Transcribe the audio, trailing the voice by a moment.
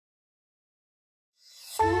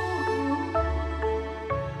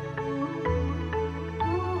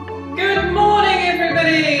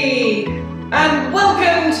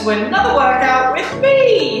to another workout with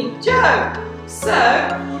me, Jo. So,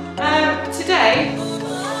 today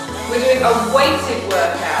we're doing a weighted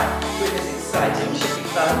workout, which is exciting, should be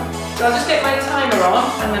fun. So I'll just get my timer on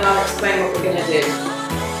and then I'll explain what we're going to do.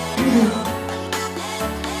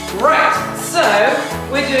 Right, so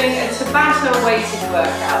we're doing a Tabata weighted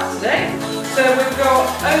workout today. So we've got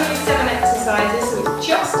only 7 exercises, so it's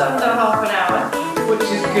just under half an hour, which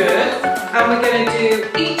is good. And we're going to do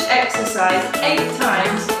each exercise 8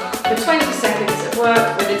 times for 20 seconds at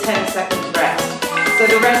work with a 10-second rest. So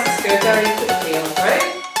the rests go very quickly, I'm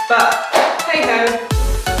afraid. But hey ho,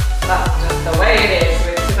 that's just the way it is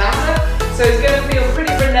with Tabata. So it's going to feel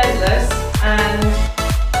pretty relentless, and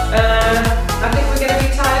I think we're going to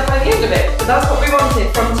be tired by the end of it. But that's what we wanted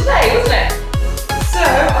from today, wasn't it? So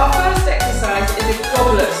our first exercise is a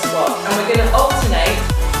goblet squat, and we're going to alternate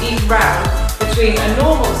each round between a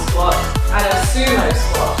normal squat and a sumo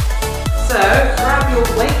squat. So grab your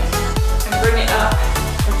weight and bring it up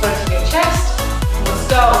in front of your chest. And we'll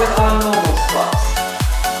start with our normal squats.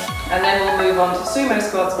 And then we'll move on to sumo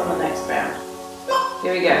squats on the next round.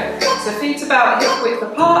 Here we go. So feet about hip width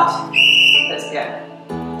apart. Let's go.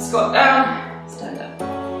 Squat down, stand up.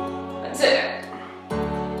 That's it.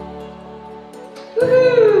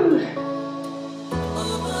 Woohoo!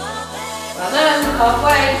 Well done,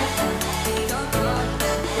 halfway.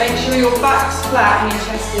 Make sure your back's flat and your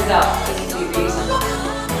chest is up as you do these.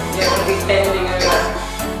 You don't want to be bending over.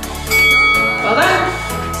 Well done.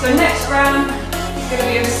 So next round is going to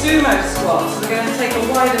be a sumo squat. So we're going to take a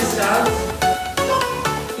wider stance.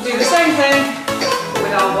 We'll do the same thing but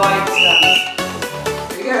with our wide stance.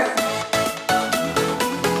 Here we go.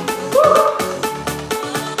 Woo.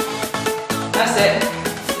 That's it.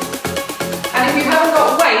 And if you haven't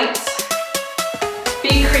got weights,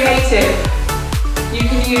 be creative. You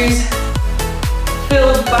can use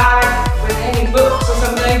filled bag with any books or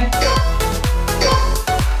something,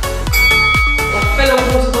 or fill a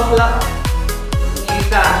water bottle up and use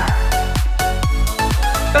that.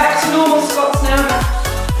 Back to normal squats now.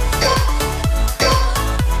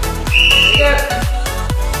 Here we go.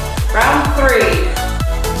 Round 3.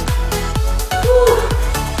 Woo.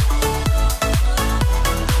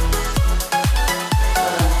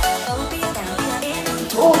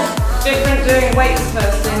 Oh. Different doing weights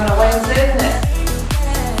first thing on a Wednesday, isn't it?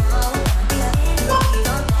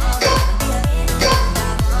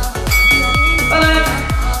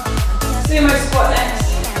 Sumo squat next.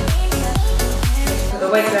 Put the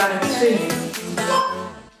weight down in between.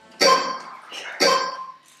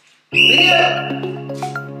 Here we go.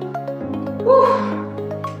 Woo.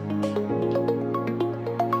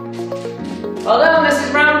 Well done, this is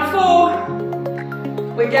round 4.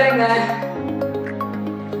 We're getting there.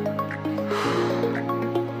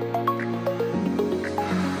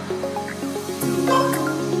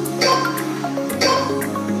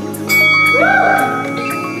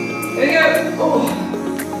 Here we go. Oh.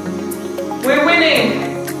 We're winning.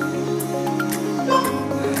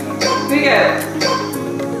 Here we go.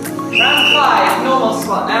 Round 5, normal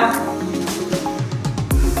squat now.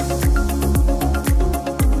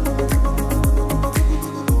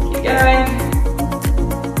 Keep going.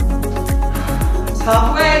 It's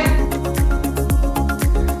halfway.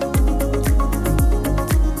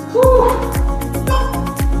 Whew.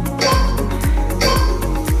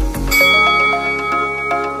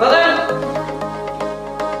 Well done.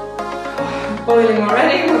 Boiling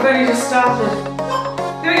already, we've only just started.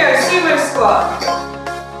 Here we go, sumo squat.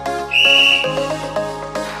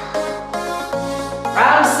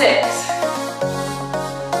 Round 6.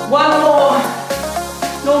 1 more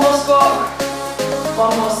normal squat,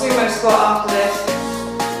 1 more sumo squat after this.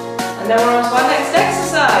 And then we're on to our next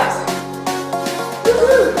exercise.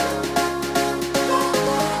 Woohoo!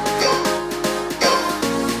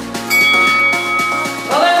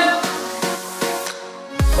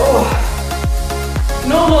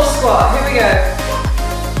 Normal squat, here we go.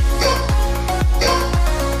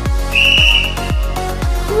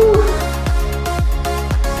 Whew.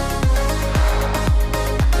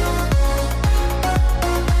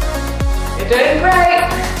 You're doing great.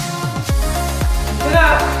 Keep it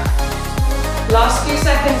up. Last few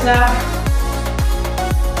seconds now.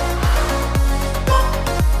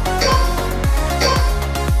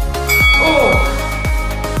 Oh,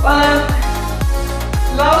 well done.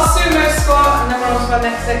 Last sumo squat, and then we're on to our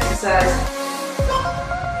next exercise.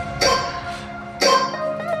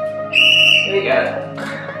 Here we go.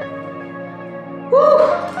 Woo.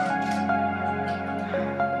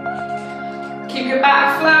 Keep your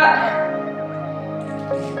back flat.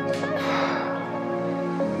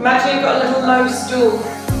 Imagine you've got a little low stool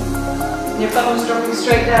and your bum is dropping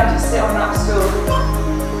straight down to sit on that stool.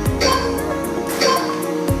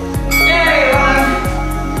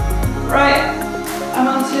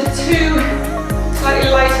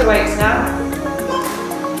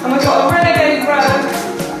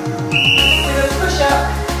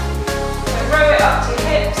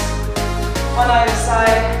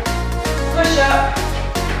 side, push up,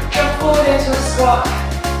 jump forward into a squat,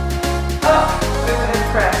 up, overhead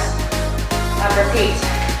press, and repeat.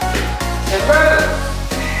 So row,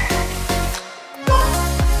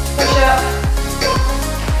 push up,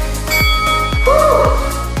 woo,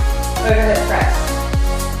 overhead press,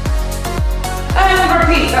 and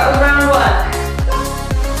repeat. That was round one.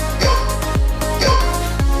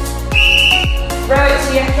 Row it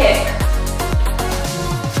to your hip.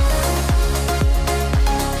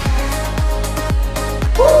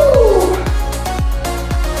 Woo!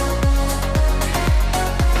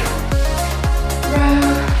 Row.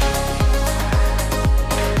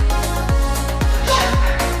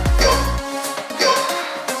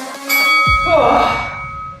 Oh.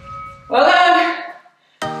 Well done.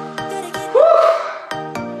 Woo.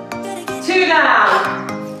 2 down.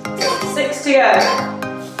 6 to go.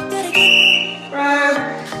 Row,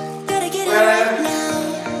 row,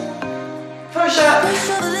 push up,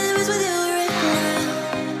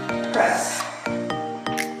 press.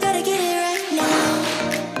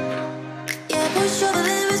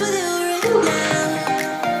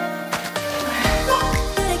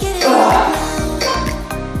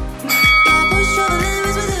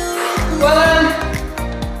 Well done.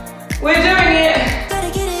 We're doing it.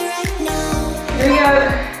 Here we go.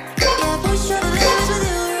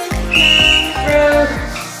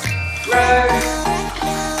 Row,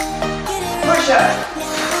 push up,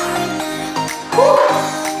 woo,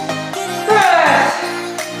 press,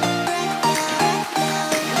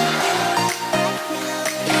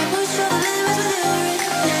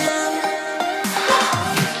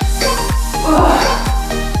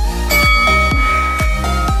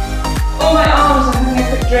 all my arms are having a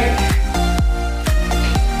quick drink.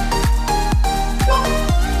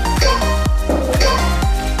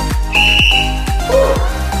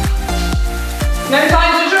 No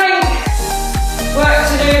time to drink. Work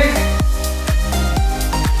to do.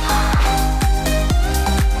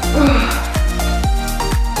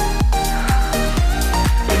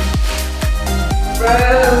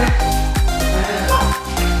 Row.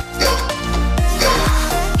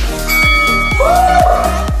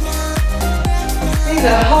 These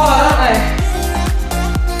are hard, aren't they?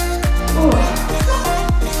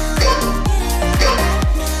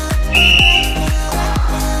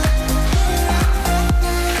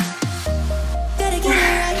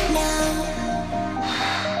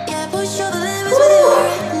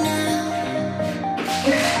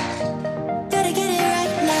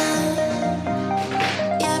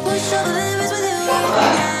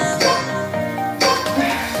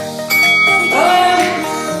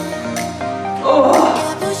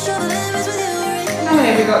 How many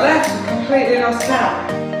have we got left? I've completely lost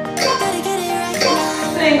count. I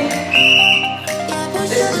think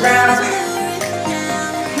this is round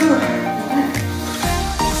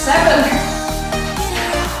 7.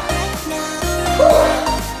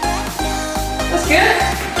 That's good.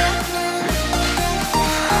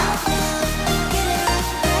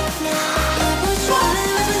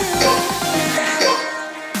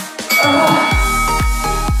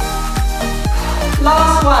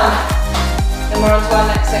 Last one. Then we're on to our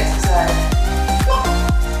next exercise.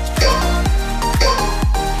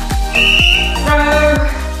 Row,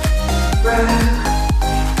 row,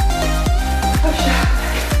 push up.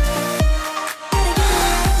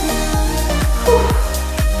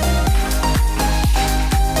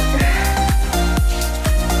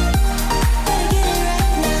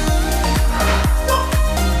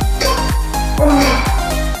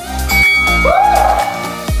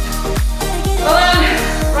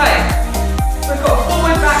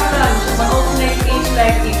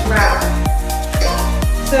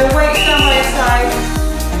 So weight down by your side,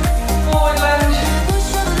 forward lunge,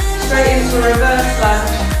 straight into a reverse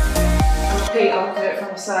lunge, and repeat, I'll do it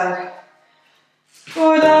from the side.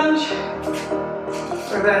 Forward lunge,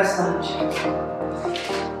 reverse lunge.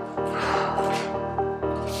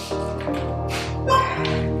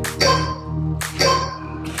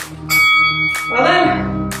 Well then,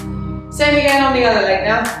 same again on the other leg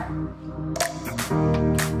now.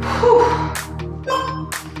 Whew.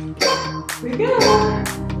 Here we go.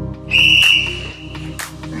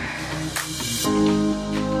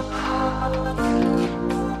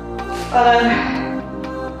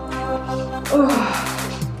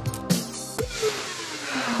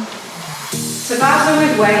 Tabata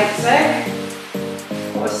with weights, eh?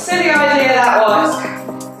 What a silly idea that was.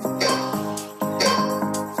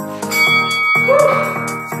 Whew.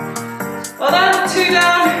 Well done, 2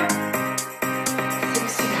 down.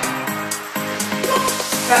 60 down.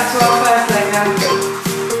 Back to our first leg now.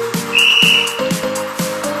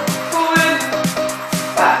 Forward,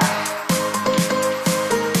 back.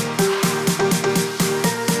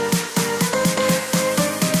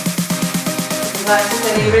 Nice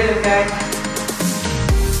steady rhythm going.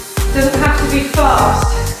 Doesn't have to be fast.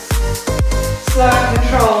 Slow and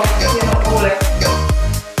controlled so you're not falling.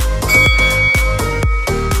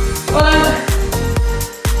 Well done.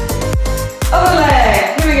 Other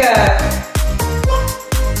leg. Here we go.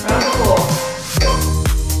 Round 4.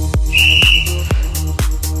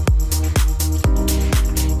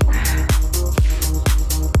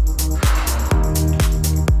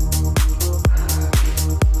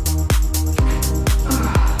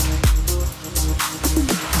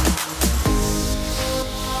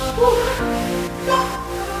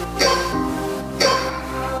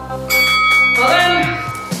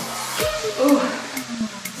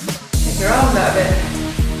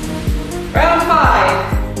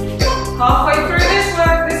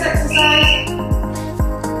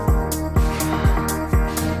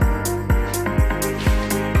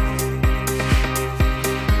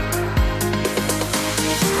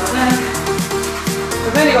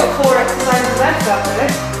 We've only got 4 exercises left after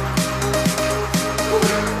this.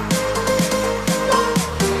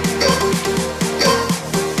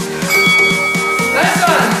 Nice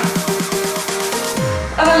one.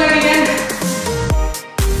 Other leg again.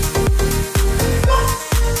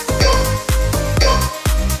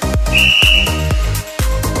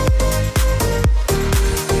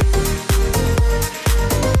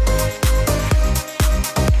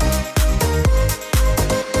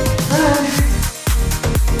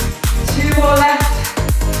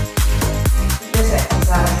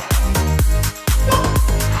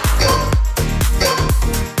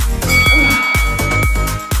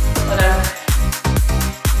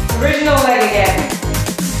 Original leg again.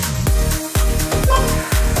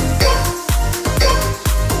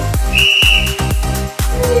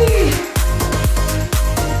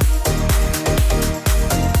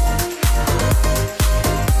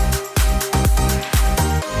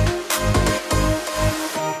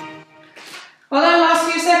 Well done, last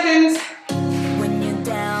few seconds. When you're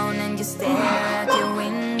down and you stare at your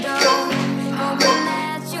window, hoping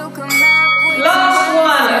that you'll come up with Last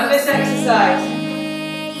one of this exercise.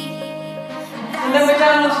 And then we're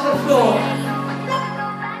down onto the floor.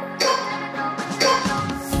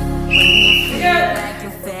 like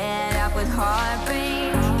you're fed up with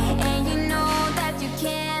heartbreak, and you know that you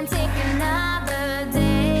can't take another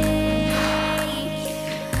day.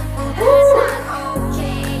 Well, that's not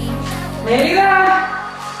okay. Nearly there.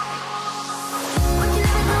 We can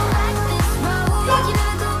never go back this road. We can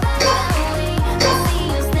never go back that way. I see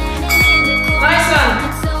you standing in the corner. Nice one.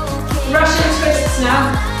 It's okay. Russian twists now.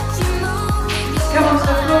 Come onto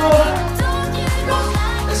the floor.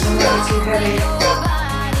 This one's not too heavy.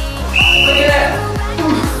 Look at it.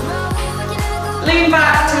 Lean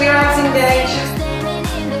back till your abs engage.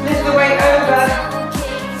 Lift the weight over.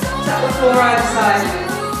 Tap the floor either side.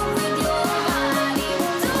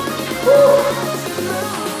 Woo.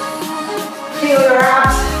 Feel your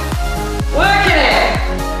abs. Working it.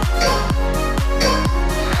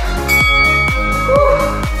 Woo.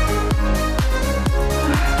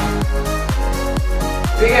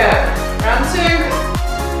 Here we go. Round 2.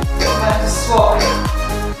 We're about to swap.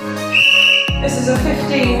 This is a 15.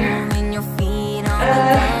 Moving your feet on the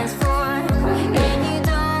dance floor, and you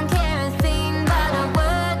don't care a thing about a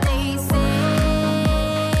word they say.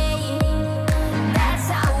 That's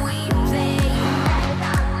how we play.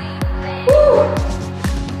 Woo.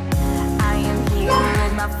 I am here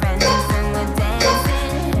with my friends and we're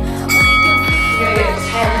dancing. We can feel You're gonna get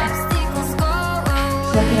 10. obstacles go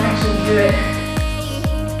So I can actually do it.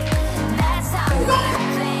 That's how we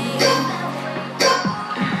play.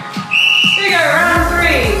 Here we go, round 3.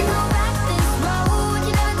 Go back this road,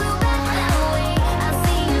 you never go back that way. I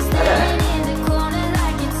see you standing in the corner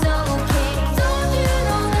like it's okay. Don't you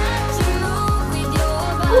know that you move with your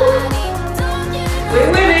body? Don't you know We're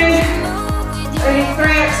winning. move with your Only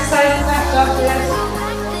 3 exercises left after this. Go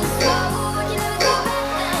back this road, you never go back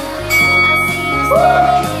that way. I see you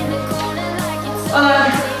standing in the corner like it's Well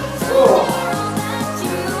done. Ooh.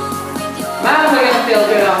 Man, we're going to feel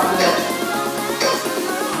good after this.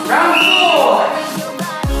 Round 4.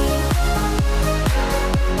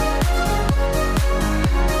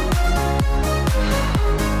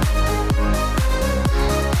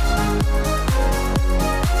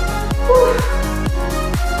 Woo.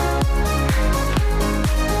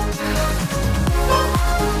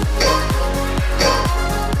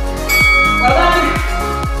 Well done.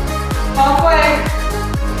 Halfway.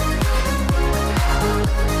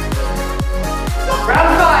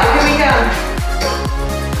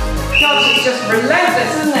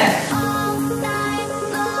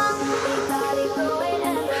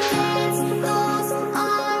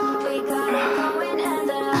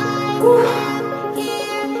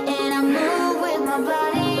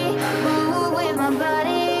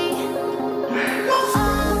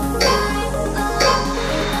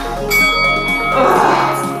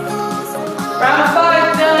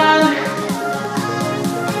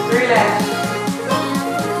 left.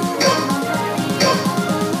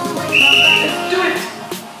 Do it.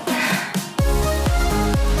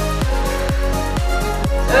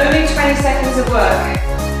 Only 20 seconds of work.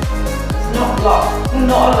 Not a lot.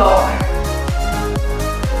 Not a lot.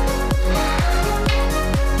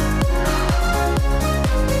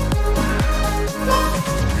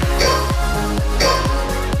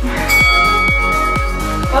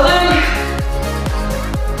 Well then,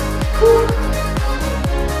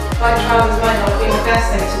 light trousers might not have been the best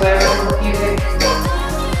thing to wear using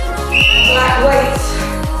black weights.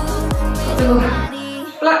 Got little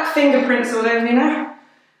black fingerprints all over me now.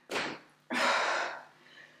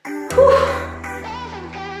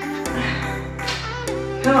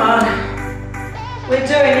 Come on, we're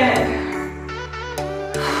doing it.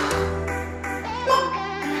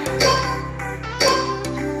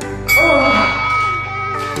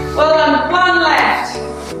 Well done, one left.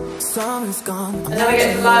 And then we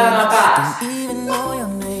get to lie on our backs. Even know your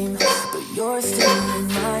name, but you're still in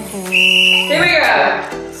my head. Here we go.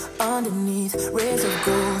 Underneath rays of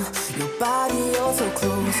gold, your body oh so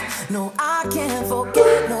close. No, I can't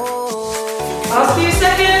forget, no. Last few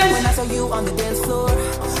seconds. When I saw you on the dance floor,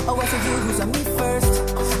 oh, I saw you who saw me first.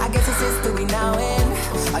 I guess it's history now and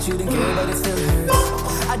I shouldn't care, but it still hurts.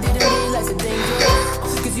 I didn't realize the danger,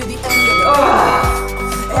 cause you're the end of the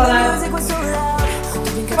Well done.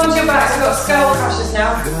 Come on to your backs, we've got skull crushes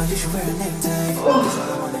now. Do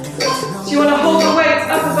you want to hold the weight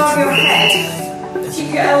up above your head?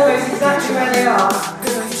 Keep your elbows exactly where they are.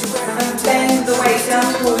 And bend the weight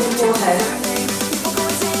down towards your forehead.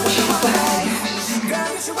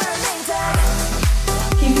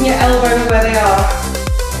 Keeping your elbows where they are.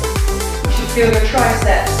 You should feel your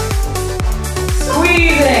triceps.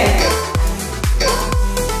 Squeezing.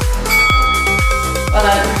 Well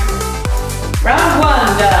done. Round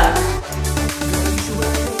one done.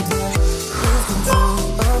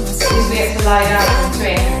 Usually have to lie down in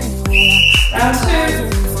between. Round two.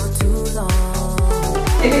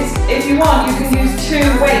 If you want, you can use 2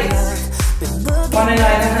 weights. One in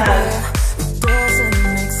either hand.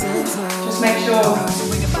 Just make sure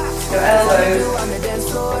your elbows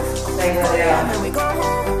stay where they are.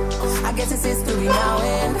 I guess it's history now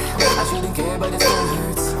and I shouldn't care, but it still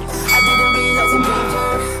hurts. I didn't realize I'm danger,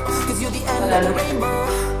 cause you're the end of the rainbow.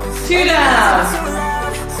 2 down.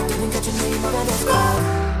 Didn't catch your name on that crowd.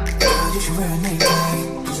 You should wear a name tag.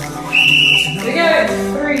 Here we go.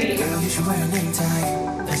 3. You should wear a name tag.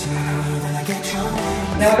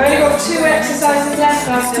 Now we've only got 2 exercises left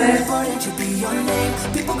after this.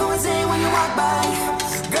 People go and say when you walk by.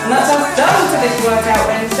 And that's us done for this workout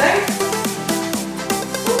Wednesday.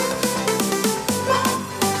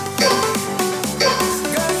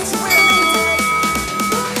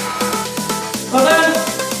 Well done.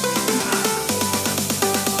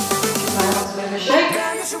 My arms a bit of a shake.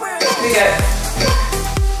 Here we go.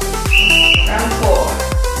 Round 4.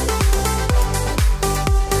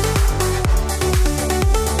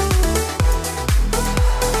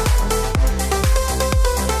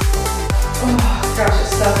 Gosh,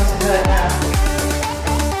 it's starting to hurt now.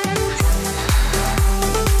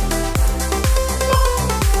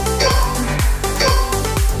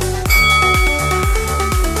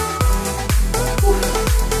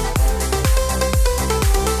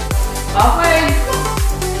 Halfway.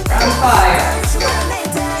 Round 5.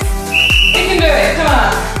 You can do it, come on.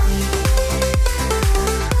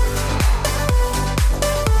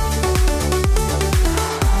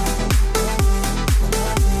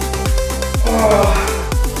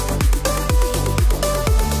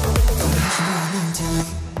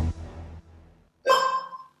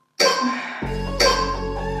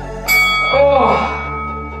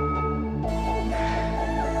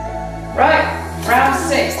 Right, round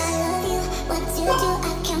 6.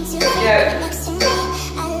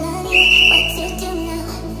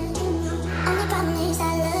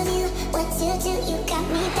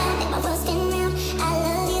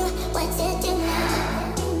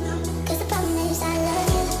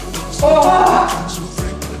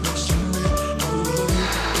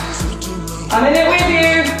 I'm in it with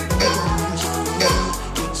you.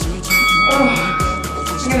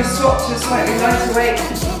 I'm going to swap to a slightly lighter weight.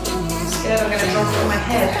 I'm scared I'm going to drop it on my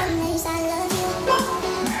head.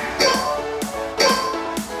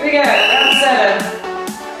 Here we go, round 7.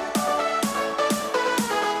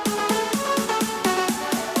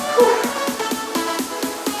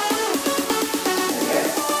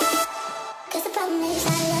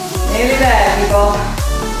 Nearly there, people.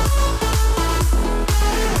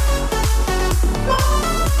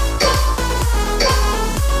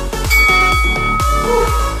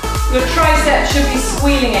 Your tricep should be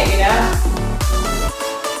squealing it, you know.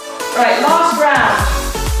 Right, last round.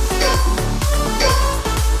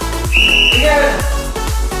 Here we go.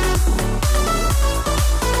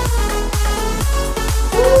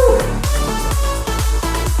 Woo.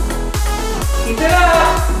 Keep it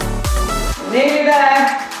up. Nearly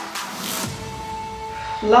there.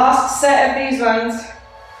 Last set of these ones.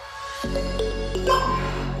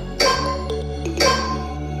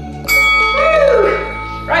 Woo.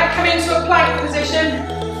 Right, come into a plank position.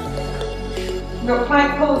 We've got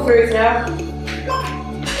plank pull throughs now. Swing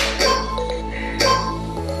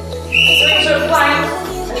to a plank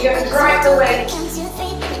and you go to drive the weight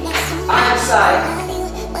either side,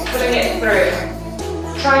 pulling it through.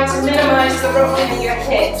 Trying to minimise the rocking of your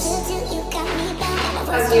hips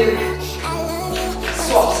as you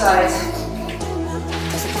swap sides.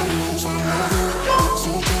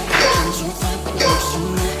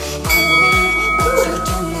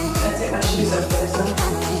 Let's take my shoes off for this one.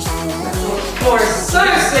 The floor is so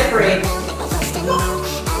slippery.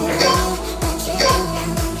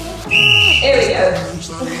 Here we go.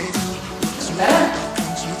 Better?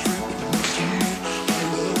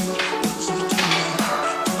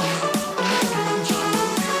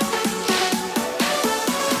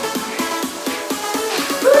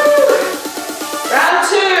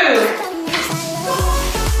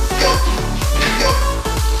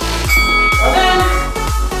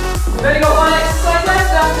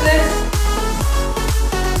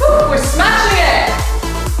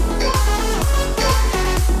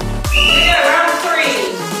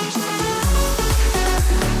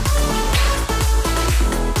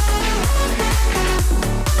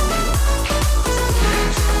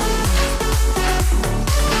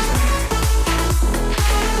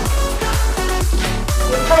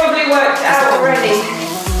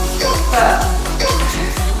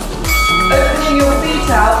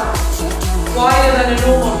 Wider than a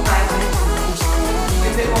normal plank, a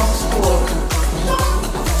bit more support.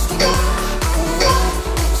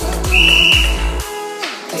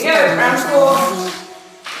 There you go, round 4.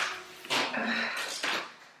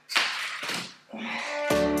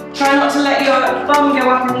 Try not to let your bum go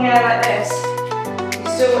up in the air like this. You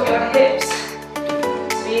still want your hips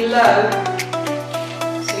to be low,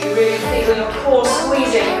 so you really feel your core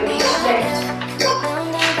squeezing with each lift.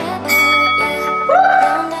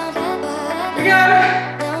 Here we go.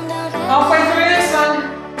 Halfway through this one.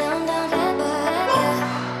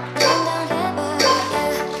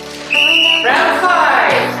 Round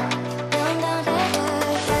 5.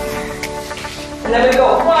 And then we've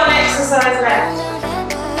got one exercise left.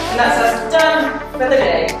 And that's us done for the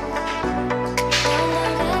day.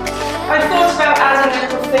 I thought about adding a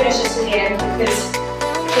little finisher to the end because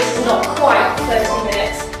this is not quite 30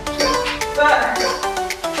 minutes. But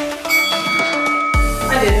I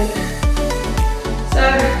didn't. So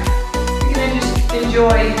you can just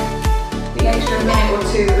enjoy the extra minute or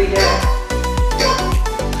 2 that we get.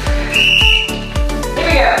 Here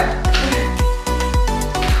we go.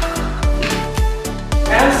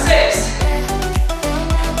 Round 6.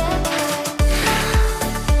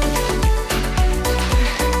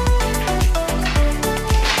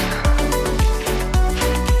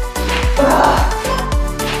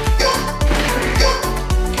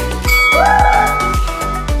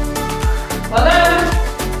 Well done.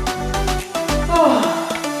 Oh,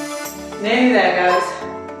 nearly there, guys.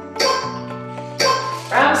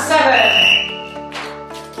 Round 7.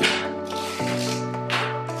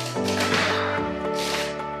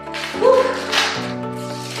 Woo.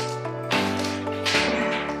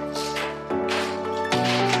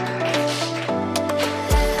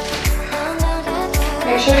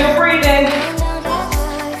 Make sure you're breathing.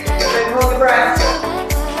 Don't hold the breath.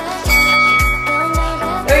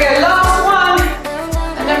 There we go, last one.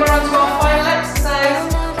 And then we're on to our final exercise.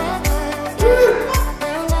 Woo.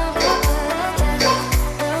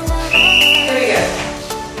 There we go.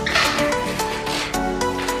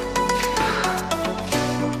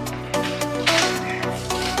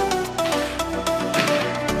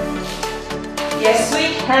 Yes, we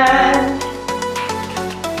can.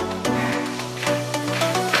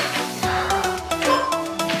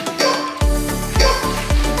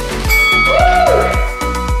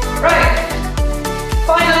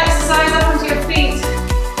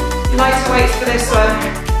 Lighter weights for this one.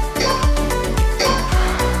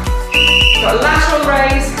 Got a lateral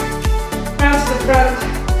raise, round to the front,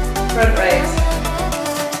 front raise,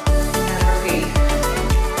 and repeat.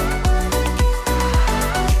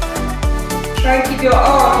 Try and keep your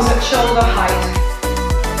arms at shoulder height.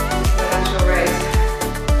 The lateral raise.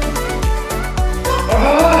 Oh.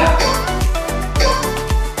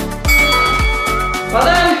 Well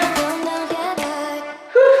done.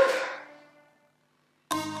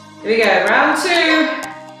 Here we go, round 2.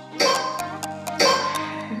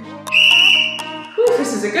 Whew,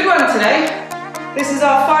 this is a good one today. This is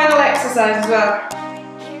our final exercise as well.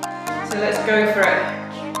 So let's go for it.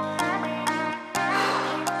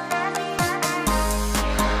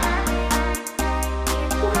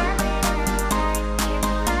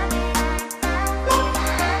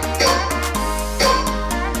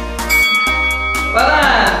 Well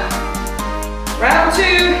done. Round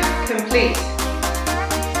 2, complete.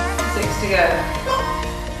 6 to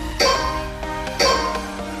go.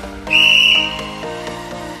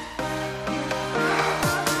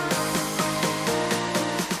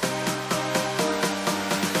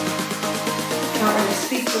 Can't really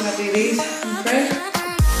speak when I do these, I'm afraid.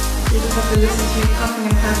 You just have to listen to me puffing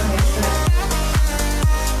and panting instead.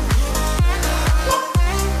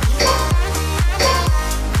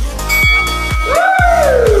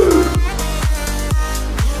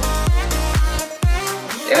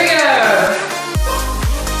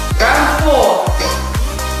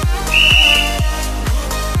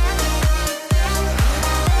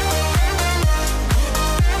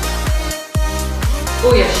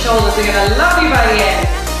 Oh, your shoulders are going to love you by the end.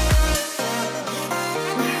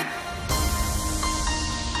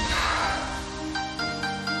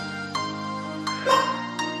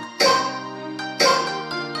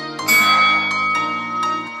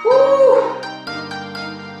 Woo.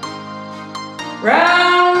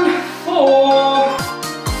 Round 4.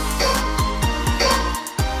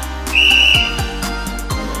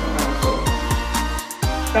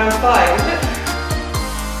 Round 5, is it?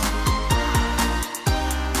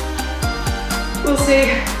 We'll see.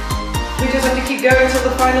 We just have to keep going till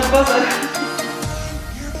the final buzzer.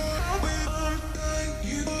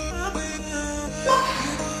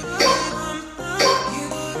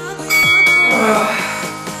 Oh.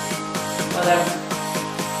 Well then.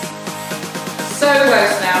 So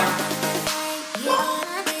close now.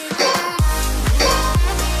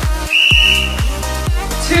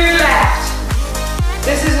 Two left.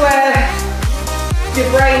 This is where your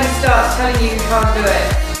brain starts telling you you can't do it.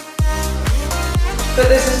 But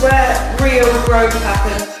this is where real growth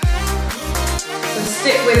happens. So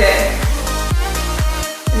stick with it.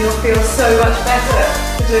 And you'll feel so much better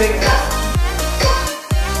for doing that.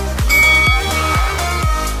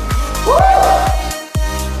 Woo!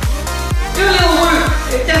 Do a little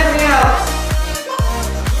whoop, it definitely helps.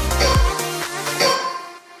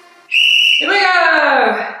 Here we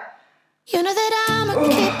go! You know that I'ma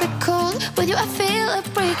keep it cool. With you I feel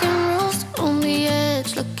like breaking rules. On the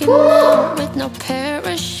edge, looking out with no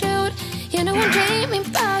parachute. You know I'm dreaming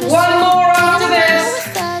about us. One more after this.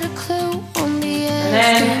 Without a clue. On the edge, And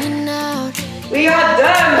then standing out. we are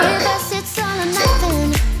done. With us it's all or nothing.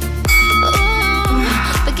 Ooh,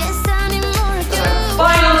 but guess I need more of you.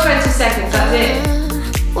 Final 20 seconds, that's it.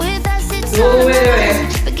 With us it's All all or we're doing.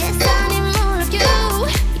 nothing. But guess I need more of you.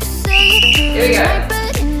 You say you do Here we go. right,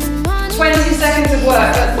 but in the morning 20 seconds of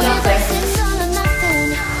work, that's with us nothing. it's all or nothing.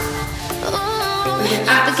 Ooh, We can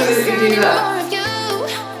but guess absolutely I do need that. more